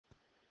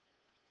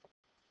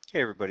Hey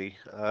everybody,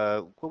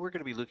 what we're going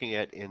to be looking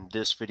at in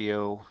this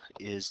video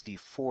is the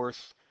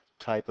fourth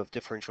type of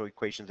differential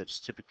equation that's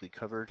typically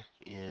covered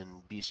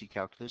in BC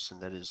calculus,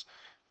 and that is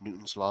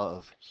Newton's law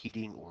of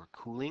heating or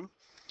cooling.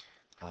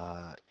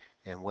 Uh,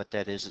 and what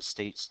that is, it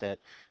states that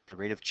the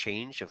rate of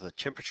change of the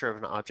temperature of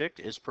an object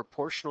is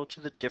proportional to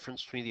the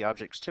difference between the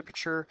object's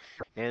temperature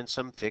and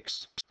some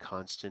fixed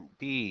constant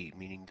B,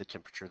 meaning the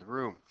temperature of the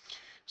room.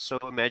 So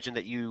imagine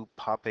that you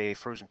pop a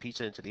frozen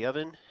pizza into the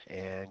oven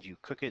and you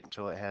cook it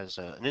until it has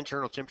an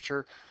internal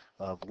temperature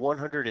of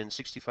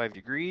 165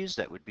 degrees.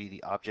 That would be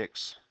the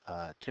object's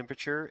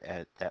temperature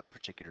at that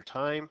particular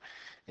time.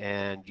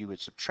 And you would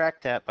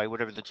subtract that by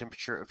whatever the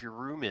temperature of your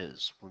room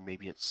is. Well,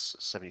 maybe it's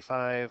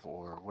 75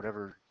 or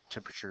whatever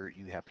temperature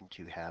you happen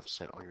to have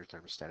set on your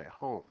thermostat at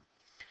home.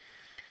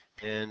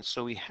 And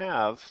so we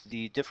have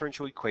the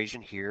differential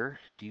equation here.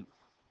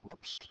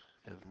 Whoops,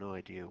 I have no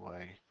idea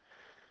why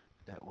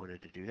that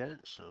wanted to do that,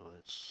 so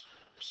let's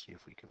see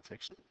if we can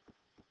fix it.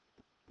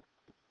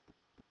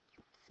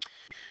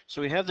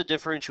 So we have the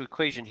differential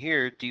equation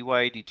here, dy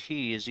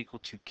dt is equal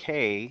to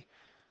k,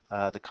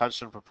 the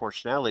constant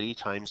proportionality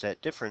times that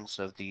difference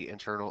of the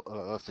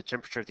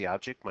temperature of the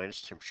object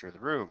minus the temperature of the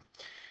room.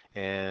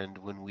 And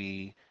when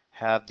we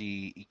have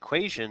the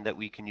equation that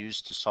we can use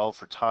to solve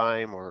for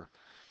time or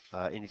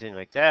anything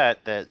like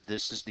that,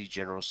 this is the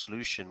general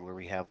solution where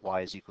we have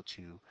y is equal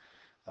to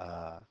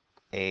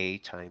a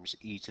times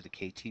e to the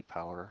kt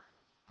power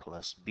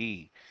plus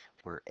b,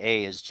 where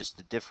a is just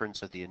the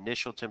difference of the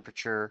initial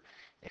temperature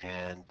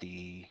and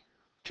the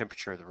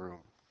temperature of the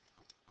room.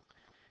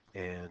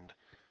 And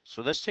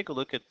so let's take a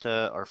look at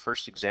our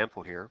first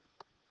example here.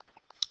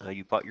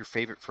 You bought your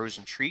favorite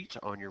frozen treat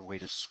on your way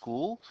to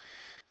school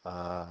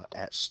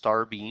at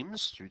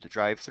Starbeams through the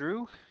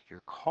drive-through.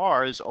 Your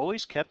car is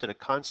always kept at a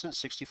constant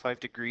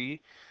 65-degree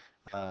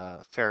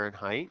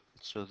Fahrenheit,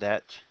 so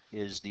that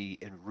is the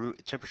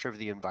temperature of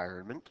the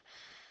environment.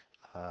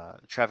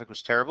 Traffic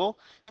was terrible.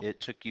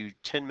 It took you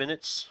 10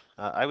 minutes.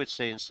 I would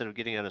say instead of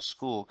getting out of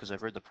school, because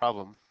I've read the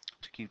problem,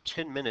 it took you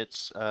 10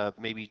 minutes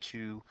maybe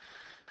to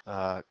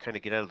kind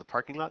of get out of the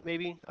parking lot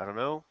maybe. I don't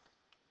know.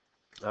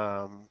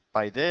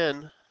 By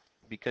then,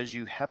 because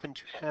you happen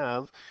to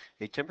have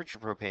a temperature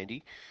probe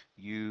handy,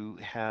 you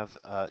have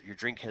your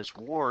drink has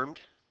warmed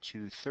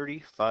to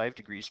 35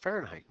 degrees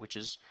Fahrenheit, which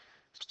is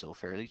still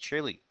fairly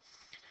chilly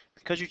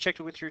because you checked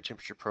it with your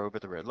temperature probe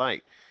at the red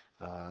light.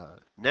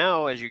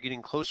 Now, as you're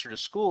getting closer to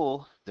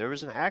school, there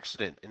was an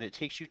accident, and it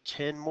takes you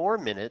 10 more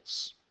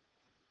minutes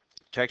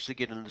to actually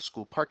get into the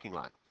school parking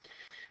lot,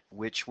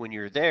 which when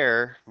you're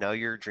there, now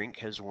your drink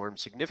has warmed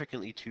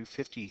significantly to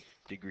 50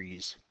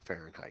 degrees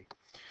Fahrenheit.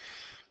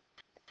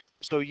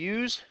 So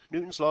use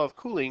Newton's law of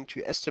cooling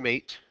to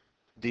estimate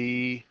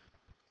the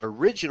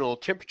original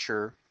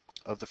temperature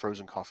of the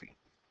frozen coffee.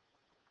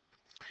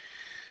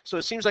 So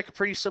it seems like a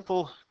pretty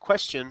simple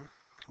question,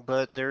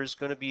 but there's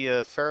going to be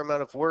a fair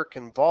amount of work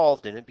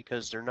involved in it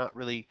because they're not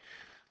really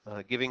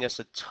giving us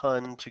a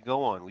ton to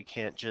go on. We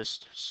can't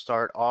just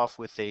start off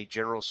with a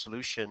general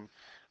solution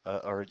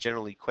or a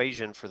general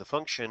equation for the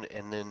function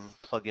and then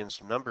plug in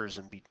some numbers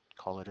and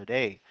call it a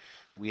day.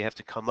 We have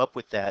to come up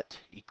with that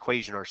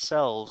equation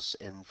ourselves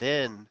and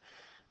then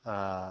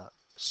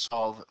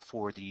solve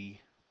for the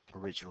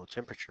original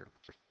temperature.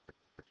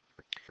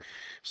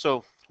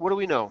 So what do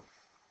we know?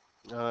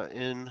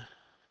 In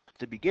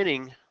the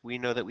beginning, we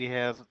know that we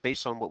have,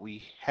 based on what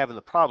we have in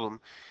the problem,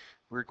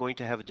 we're going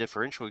to have a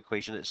differential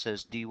equation that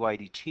says dy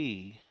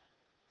dt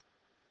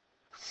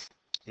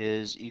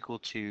is equal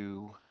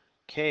to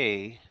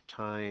k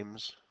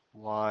times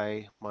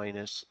y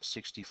minus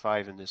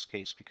 65 in this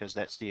case, because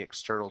that's the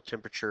external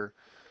temperature,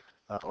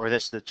 or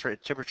that's the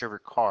temperature of your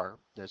car.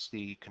 That's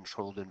the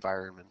controlled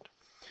environment.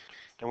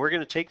 And we're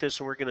going to take this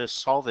and we're going to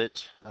solve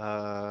it,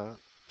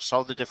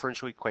 solve the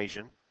differential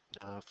equation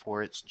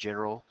for its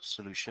general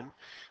solution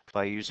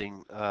by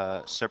using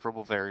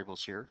separable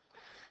variables here.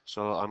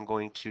 So I'm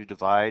going to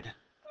divide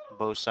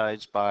both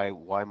sides by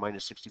y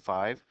minus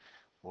 65,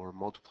 or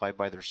multiply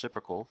by the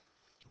reciprocal,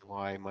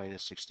 y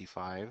minus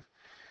 65.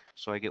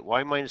 So I get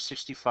y minus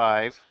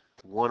 65,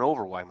 1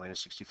 over y minus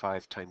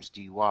 65 times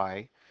dy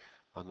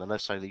on the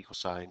left side of the equal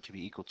sign to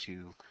be equal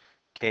to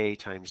k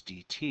times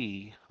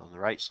dt on the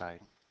right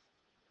side.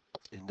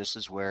 And this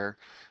is where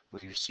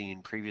we've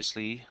seen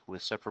previously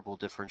with separable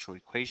differential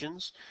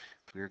equations,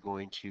 we're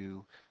going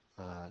to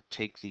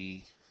take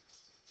the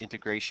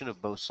integration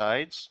of both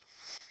sides,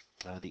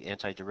 the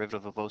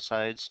antiderivative of both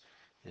sides,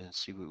 and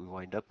see what we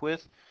wind up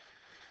with.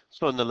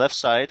 So on the left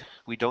side,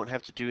 we don't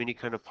have to do any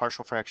kind of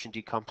partial fraction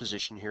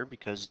decomposition here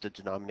because the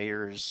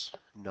denominator is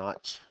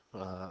not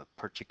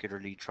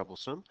particularly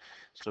troublesome.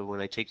 So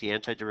when I take the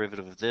antiderivative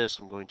of this,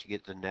 I'm going to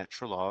get the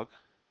natural log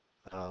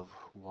of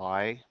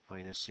y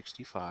minus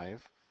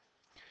 65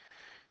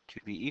 to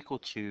be equal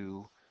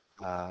to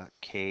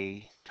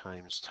k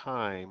times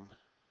time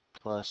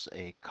plus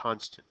a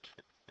constant.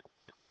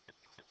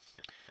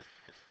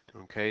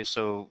 Okay,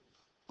 so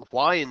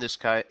y in this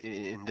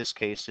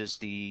case is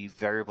the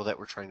variable that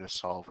we're trying to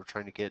solve. We're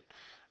trying to get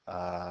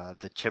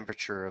the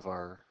temperature of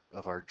our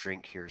of our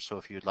drink here. So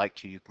if you'd like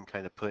to, you can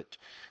kind of put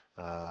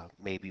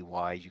maybe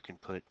Y, you can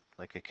put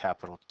like a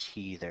capital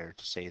T there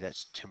to say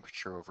that's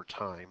temperature over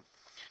time.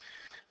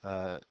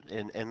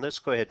 And let's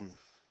go ahead and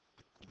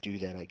do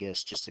that, I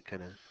guess, just to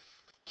kind of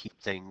keep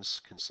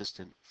things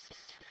consistent.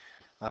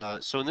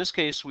 So in this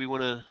case, we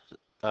want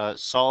to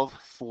solve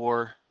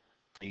for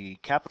the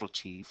capital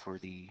T for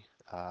the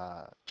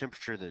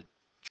temperature of the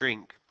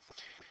drink.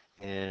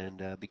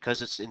 And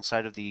because it's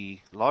inside of the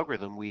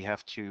logarithm, we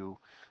have to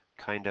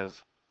kind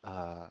of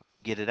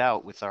get it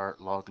out with our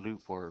log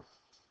loop or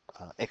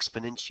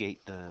exponentiate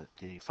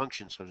the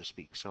function, so to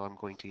speak. So I'm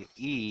going to get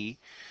e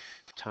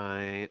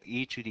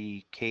to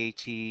the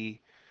kt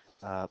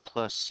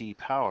plus c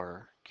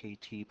power,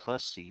 kt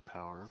plus c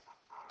power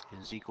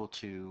is equal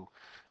to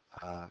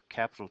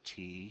capital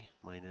T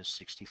minus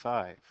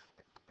 65.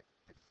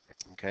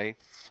 Okay.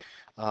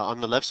 On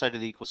the left side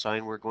of the equal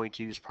sign, we're going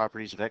to use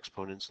properties of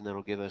exponents, and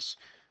that'll give us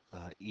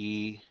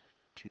e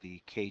to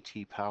the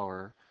kt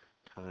power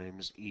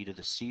times e to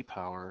the c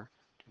power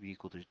to be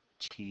equal to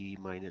t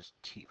minus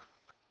t.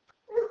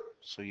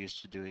 So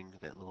used to doing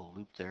that little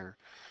loop there.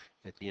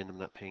 At the end, I'm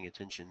not paying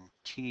attention.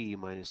 T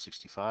minus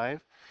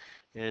 65.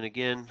 And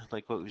again,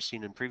 like what we've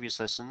seen in previous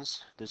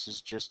lessons, this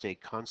is just a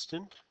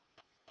constant.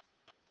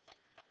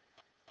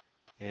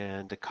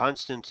 And the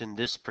constant in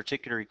this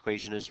particular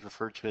equation is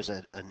referred to as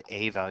an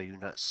a value,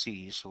 not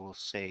c. So we'll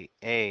say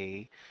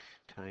a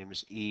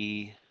times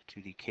e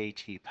to the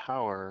kt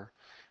power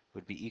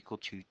would be equal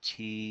to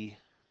t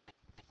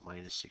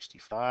minus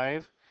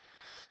 65.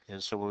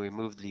 And so when we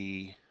move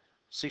the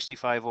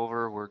 65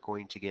 over, we're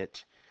going to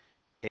get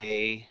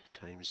a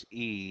times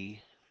e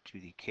to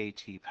the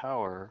kt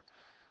power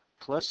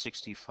plus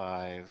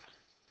 65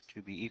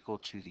 to be equal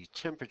to the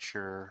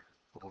temperature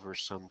over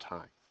some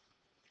time.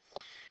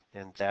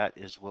 And that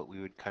is what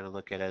we would kind of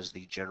look at as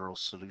the general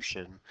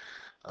solution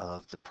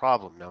of the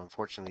problem. Now,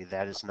 unfortunately,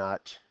 that is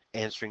not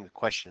answering the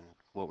question.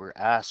 What we're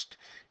asked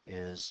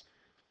is,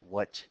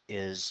 what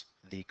is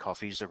the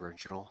coffee's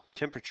original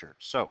temperature?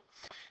 So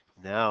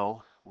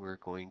now we're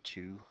going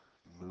to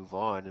move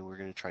on and we're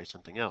going to try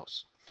something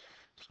else.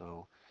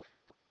 So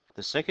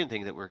the second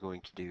thing that we're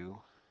going to do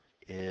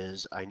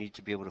is I need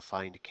to be able to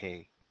find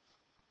K.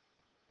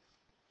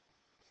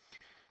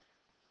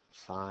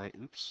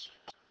 Oops,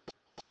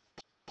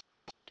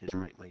 didn't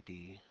write my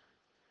D.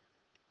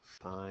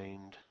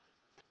 Find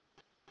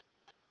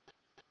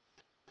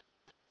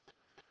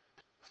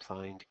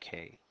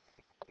K.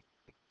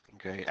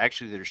 Okay,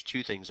 actually there's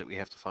two things that we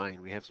have to find.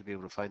 We have to be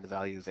able to find the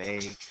value of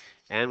A,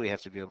 and we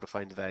have to be able to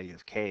find the value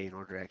of K in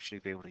order to actually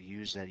be able to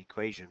use that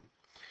equation.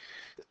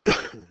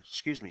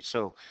 Excuse me.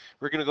 So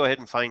we're going to go ahead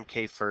and find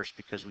K first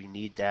because we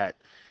need that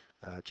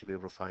to be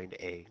able to find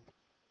A.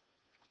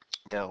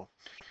 Now,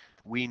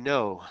 we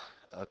know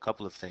a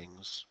couple of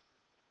things,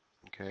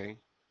 okay?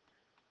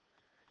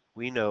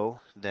 We know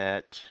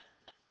that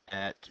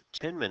at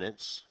 10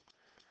 minutes,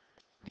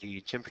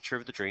 the temperature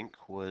of the drink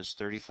was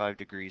 35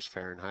 degrees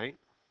Fahrenheit.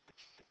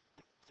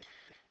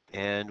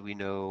 And we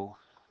know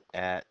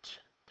at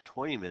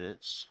 20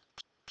 minutes,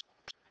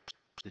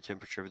 the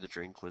temperature of the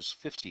drink was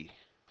 50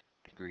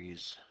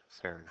 degrees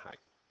Fahrenheit.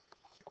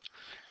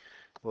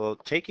 Well,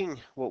 taking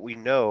what we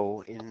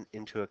know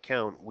into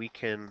account, we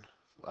can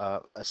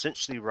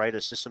essentially write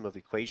a system of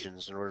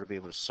equations in order to be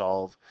able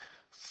to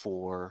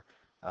for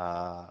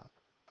uh,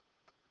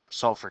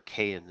 solve for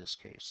K in this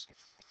case.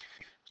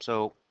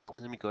 So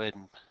let me go ahead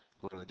and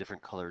go to a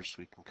different color so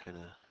we can kind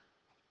of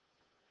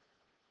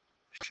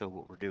show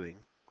what we're doing.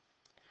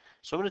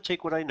 So I'm going to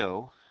take what I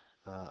know.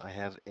 I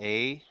have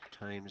A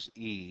times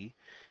E,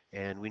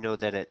 and we know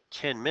that at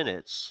 10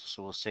 minutes,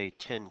 so we'll say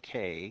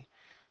 10K,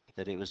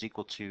 that it was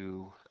equal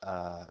to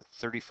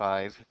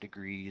 35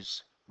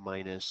 degrees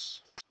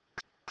minus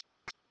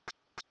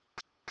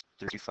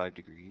 35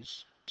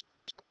 degrees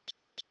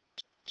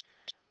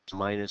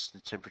minus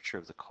the temperature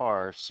of the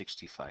car,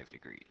 65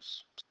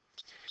 degrees.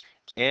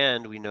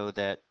 And we know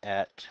that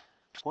at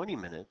 20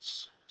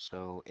 minutes,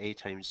 so A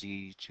times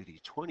E to the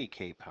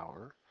 20K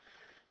power,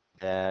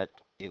 that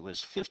it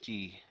was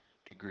 50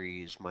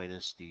 degrees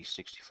minus the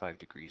 65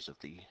 degrees of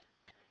the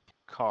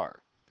car.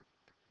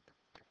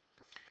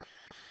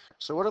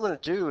 So what I'm going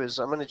to do is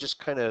I'm going to just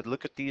kind of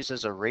look at these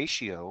as a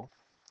ratio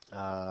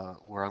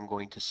where I'm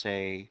going to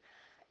say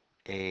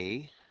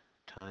A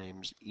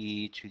times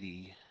E to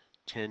the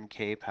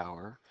 10K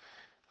power,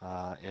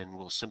 and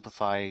we'll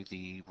simplify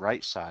the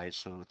right side.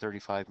 So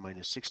 35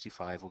 minus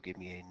 65 will give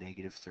me a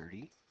negative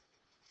 30.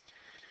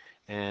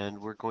 And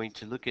we're going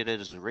to look at it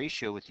as a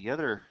ratio with the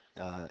other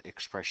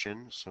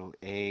expression. So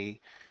A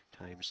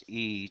times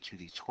E to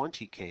the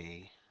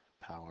 20K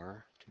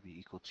power to be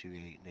equal to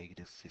a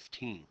negative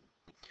 15.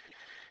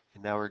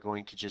 And now we're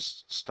going to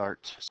just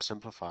start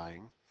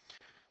simplifying.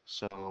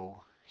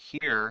 So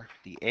here,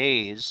 the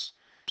A's,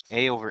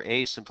 A over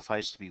A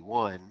simplifies to be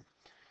 1.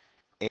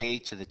 A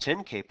to the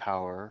 10K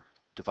power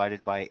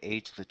divided by A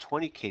to the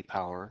 20K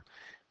power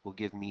will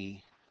give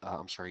me,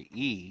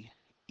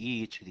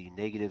 E to the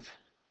negative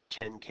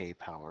 10K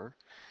power,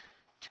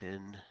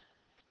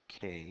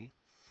 10K.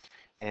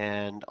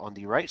 And on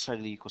the right side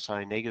of the equal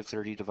sign, negative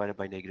 30 divided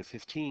by negative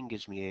 15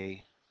 gives me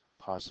a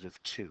positive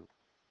 2.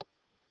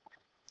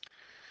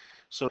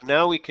 So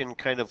now we can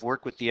kind of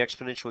work with the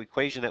exponential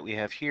equation that we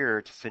have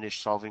here to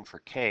finish solving for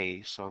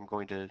k. So I'm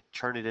going to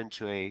turn it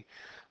into a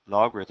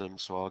logarithm.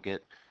 So I'll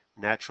get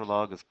natural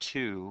log of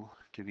 2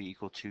 to be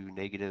equal to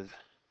negative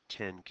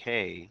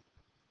 10k.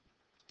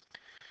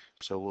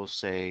 So we'll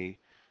say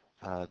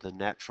the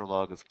natural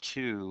log of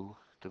 2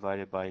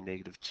 divided by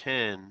negative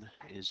 10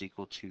 is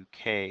equal to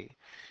k.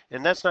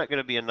 And that's not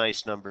going to be a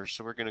nice number,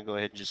 so we're going to go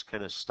ahead and just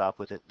kind of stop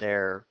with it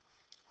there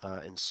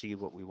and see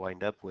what we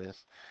wind up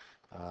with.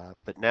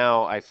 But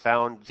now I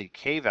found the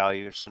k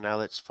value, so now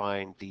let's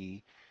find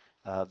the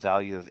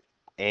value of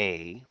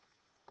a.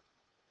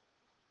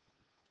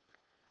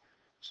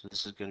 So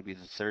this is going to be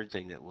the third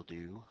thing that we'll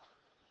do,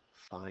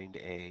 find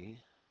a.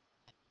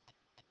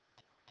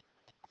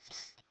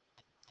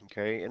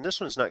 Okay, and this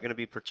one's not going to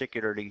be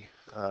particularly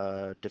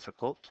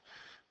difficult.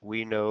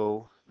 We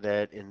know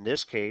that in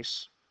this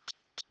case,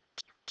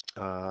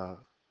 uh,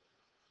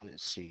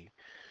 let's see.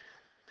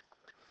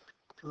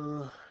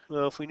 Well,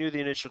 if we knew the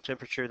initial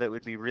temperature, that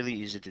would be really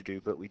easy to do,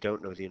 but we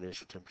don't know the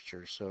initial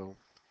temperature, so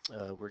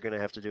we're going to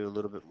have to do a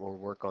little bit more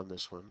work on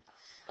this one.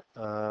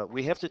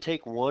 We have to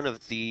take one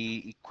of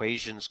the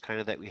equations kind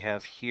of that we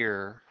have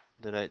here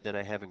that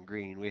I have in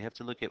green. We have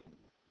to look at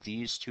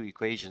these two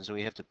equations, and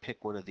we have to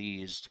pick one of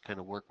these to kind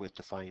of work with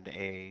to find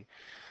A.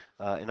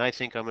 And I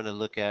think I'm going to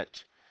look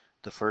at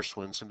the first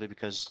one simply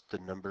because the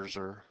numbers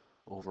are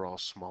overall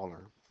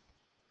smaller.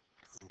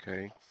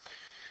 Okay,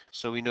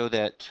 so we know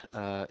that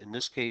in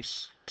this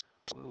case,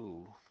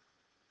 whoa,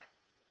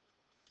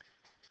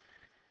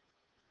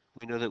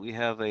 we know that we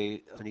have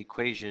an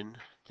equation,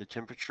 the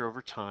temperature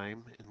over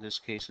time, in this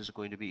case is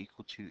going to be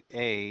equal to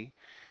A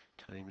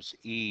times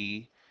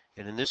E,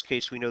 and in this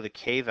case we know the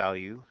K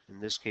value. In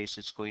this case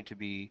it's going to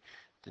be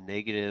the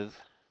negative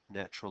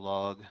natural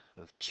log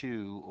of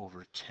 2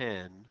 over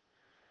 10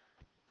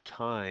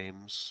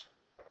 times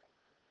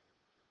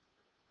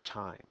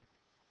time,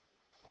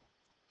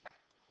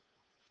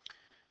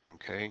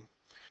 okay,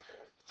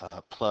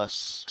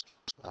 plus,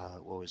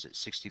 what was it,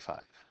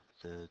 65,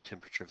 the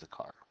temperature of the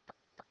car.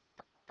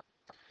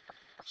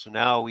 So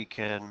now we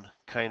can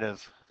kind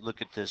of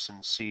look at this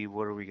and see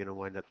what are we going to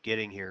wind up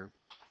getting here.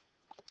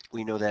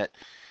 We know that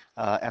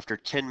after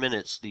 10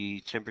 minutes,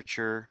 the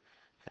temperature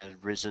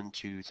had risen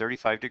to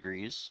 35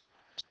 degrees.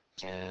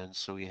 And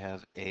so we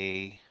have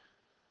A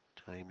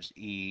times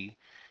E.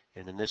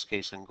 And in this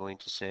case, I'm going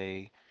to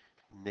say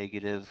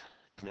negative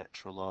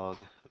natural log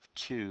of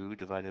 2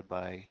 divided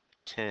by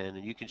 10.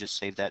 And you can just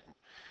save that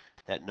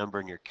number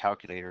in your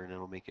calculator and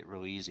it'll make it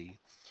real easy.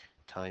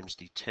 Times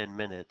the 10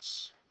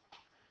 minutes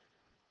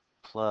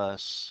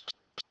plus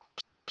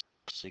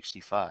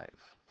 65.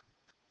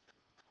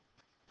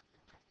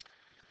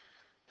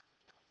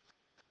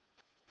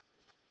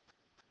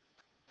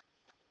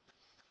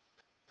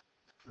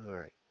 All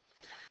right.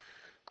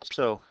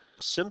 So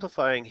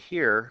simplifying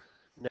here,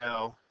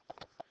 now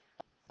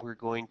we're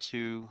going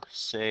to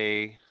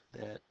say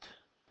that,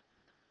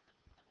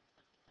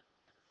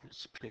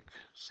 let's pick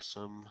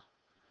some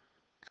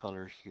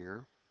color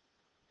here.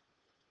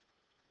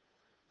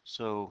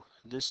 So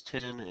this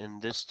 10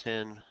 and this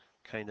 10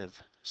 kind of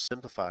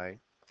simplify,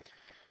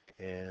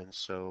 and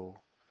so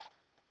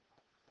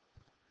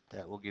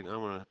that will give,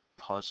 I'm going to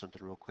pause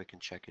something real quick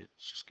and check it.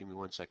 Just give me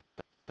 1 second.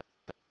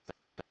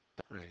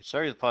 All right,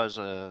 sorry to pause.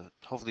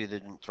 Hopefully they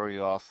didn't throw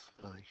you off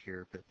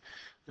here, but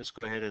let's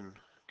go ahead and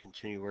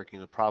continue working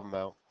the problem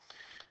out.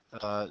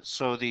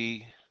 So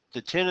the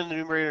 10 in the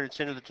numerator and the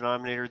 10 in the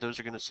denominator, those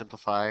are going to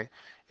simplify.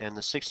 And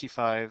the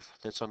 65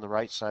 that's on the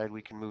right side,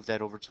 we can move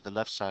that over to the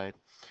left side.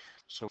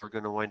 So we're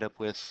going to wind up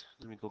with,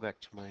 let me go back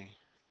to my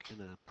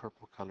kind of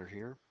purple color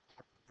here.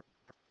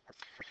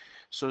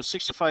 So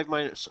 65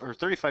 minus, or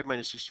 35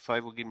 minus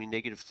 65 will give me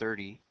negative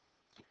 30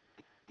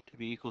 to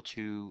be equal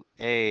to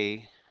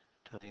A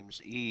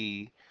times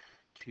E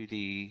to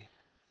the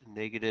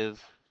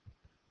negative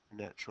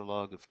natural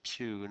log of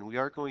 2. And we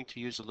are going to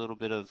use a little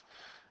bit of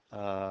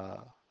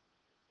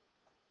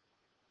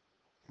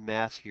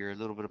math here, a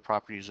little bit of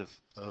properties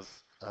of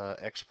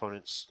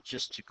exponents,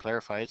 just to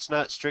clarify. It's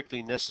not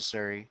strictly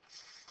necessary,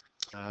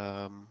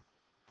 um,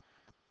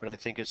 but I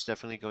think it's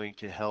definitely going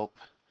to help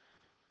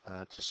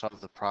to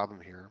solve the problem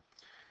here.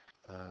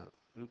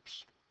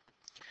 Oops.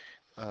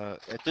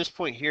 At this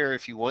point here,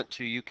 if you want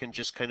to, you can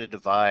just kind of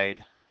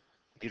divide.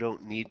 You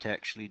don't need to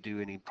actually do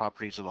any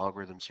properties of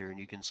logarithms here, and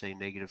you can say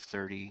negative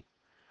 30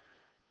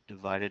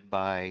 divided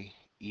by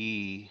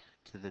e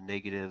to the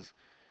negative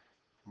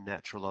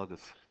natural log of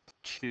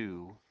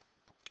 2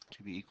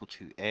 to be equal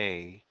to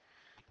a,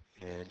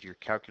 and your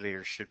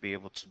calculator should be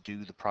able to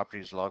do the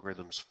properties of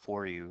logarithms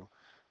for you,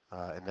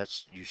 and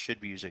that's, you should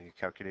be using a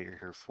calculator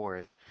here for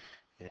it.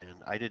 And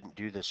I didn't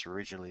do this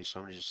originally, so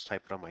I'm going to just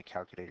type it on my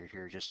calculator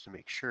here just to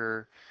make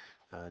sure.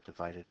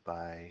 Divided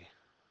by,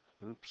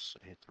 oops,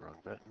 I hit the wrong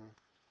button.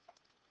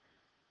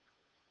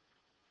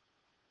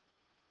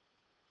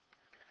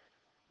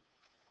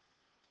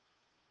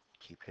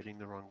 Keep hitting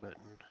the wrong button.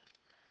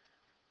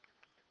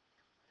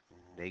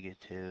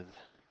 negative,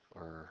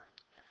 or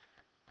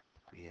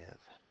we have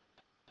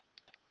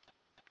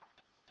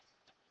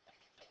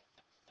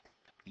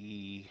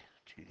e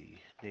to the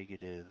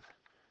negative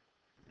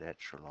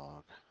natural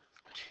log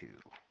 2.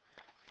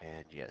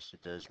 And yes,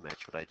 it does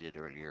match what I did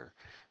earlier.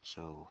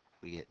 So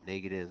we get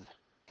negative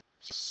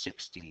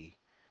 60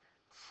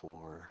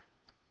 for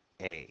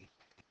A.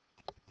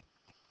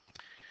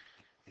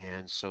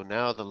 And so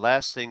now the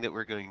last thing that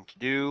we're going to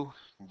do,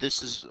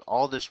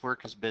 all this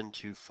work has been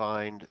to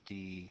find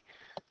the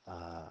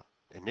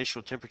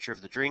initial temperature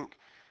of the drink.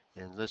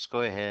 And let's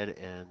go ahead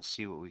and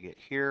see what we get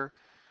here.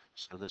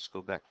 So let's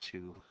go back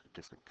to a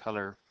different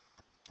color.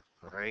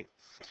 All right.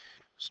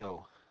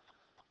 So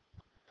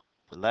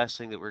the last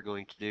thing that we're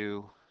going to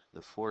do,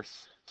 the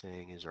fourth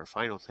thing is our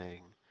final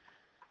thing.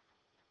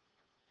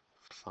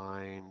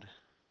 Find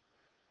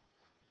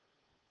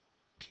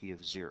T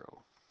of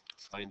 0.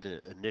 Find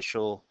the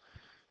initial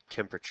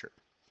temperature.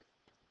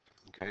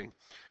 Okay.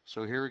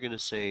 So here we're going to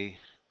say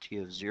T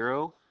of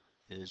 0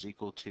 is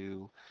equal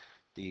to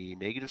the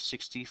negative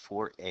 60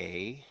 for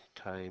A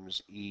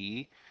times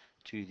E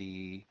to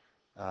the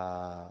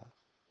uh,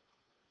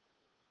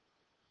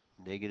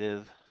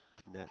 negative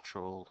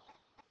natural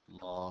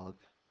log,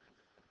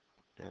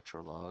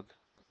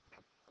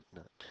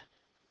 not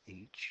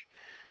H,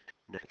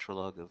 natural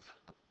log of,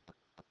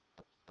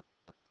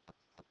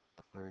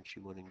 why aren't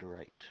you wanting to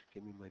write?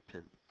 Give me my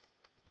pen.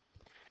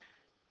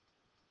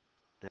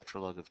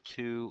 Natural log of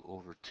 2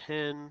 over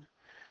 10,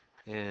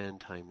 and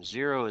times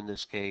 0 in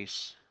this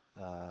case,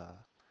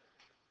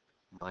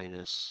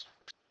 minus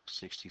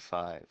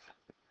 65.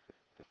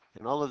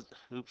 And all of,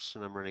 oops,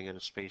 and I'm running out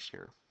of space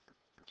here.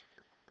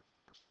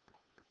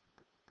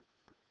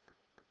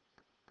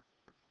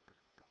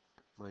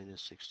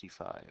 Minus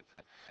 65.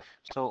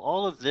 So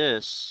all of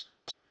this,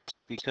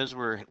 because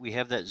we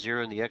have that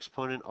 0 in the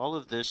exponent, all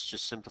of this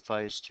just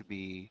simplifies to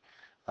be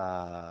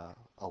a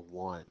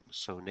 1.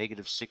 So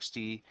negative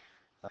 60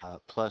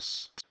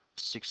 plus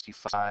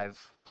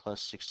 65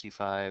 plus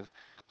 65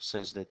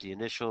 says that the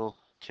initial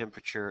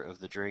temperature of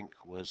the drink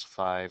was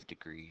 5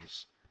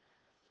 degrees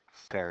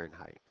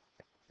Fahrenheit.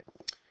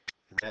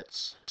 And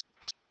that's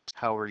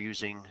how we're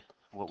using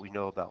what we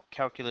know about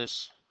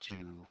calculus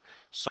to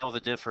solve a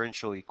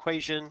differential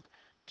equation,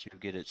 to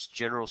get its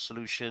general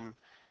solution,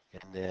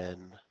 and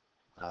then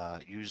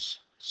use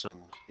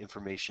some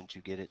information to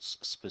get its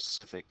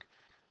specific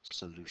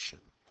solution.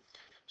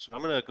 So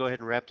I'm going to go ahead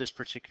and wrap this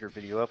particular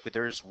video up. But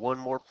there's one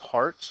more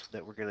part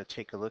that we're going to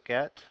take a look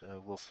at.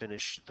 We'll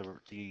finish the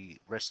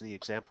rest of the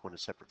example in a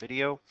separate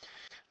video.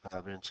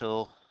 But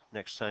until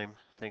next time,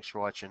 thanks for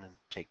watching and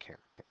take care.